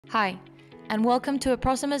Hi, and welcome to a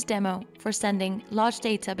Proximus demo for sending large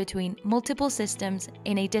data between multiple systems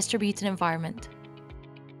in a distributed environment.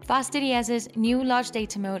 Fast DDS's new large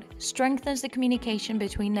data mode strengthens the communication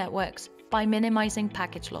between networks by minimizing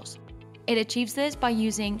package loss. It achieves this by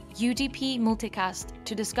using UDP multicast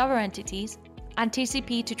to discover entities and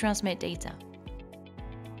TCP to transmit data.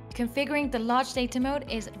 Configuring the large data mode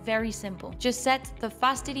is very simple. Just set the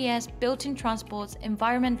Fast DDS built-in transports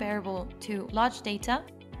environment variable to large data,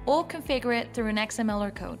 or configure it through an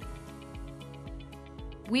XML code.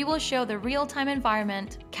 We will show the real-time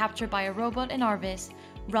environment captured by a robot in Orbbec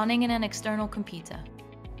running in an external computer.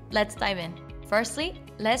 Let's dive in. Firstly,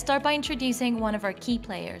 let's start by introducing one of our key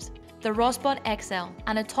players, the ROSbot XL,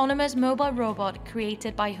 an autonomous mobile robot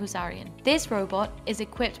created by Husarian. This robot is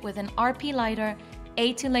equipped with an RPLIDAR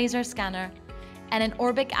A2 laser scanner and an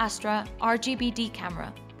Orbbec Astra RGB-D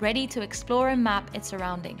camera, ready to explore and map its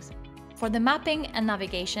surroundings. For the mapping and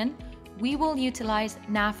navigation, we will utilize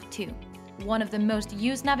nav2, one of the most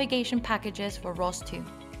used navigation packages for ROS2.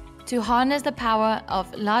 To harness the power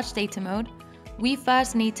of large data mode, we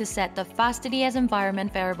first need to set the Fast DDS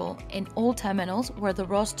environment variable in all terminals where the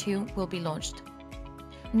ROS2 will be launched.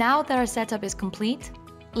 Now that our setup is complete,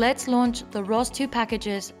 let's launch the ROS2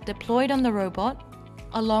 packages deployed on the robot,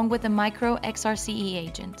 along with the micro XRCE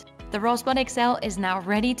agent. The ROSbot XL is now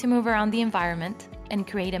ready to move around the environment and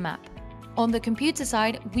create a map. On the computer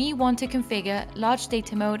side, we want to configure large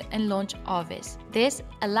data mode and launch Orbbec. This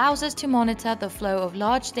allows us to monitor the flow of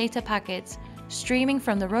large data packets streaming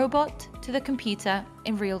from the robot to the computer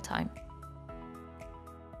in real time.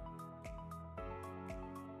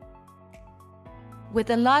 With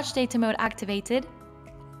the large data mode activated,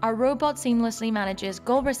 our robot seamlessly manages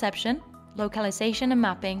goal reception, localization and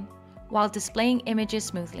mapping while displaying images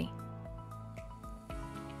smoothly.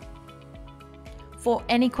 For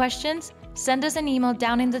any questions, send us an email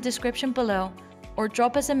down in the description below or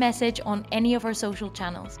drop us a message on any of our social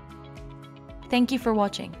channels. Thank you for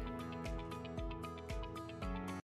watching.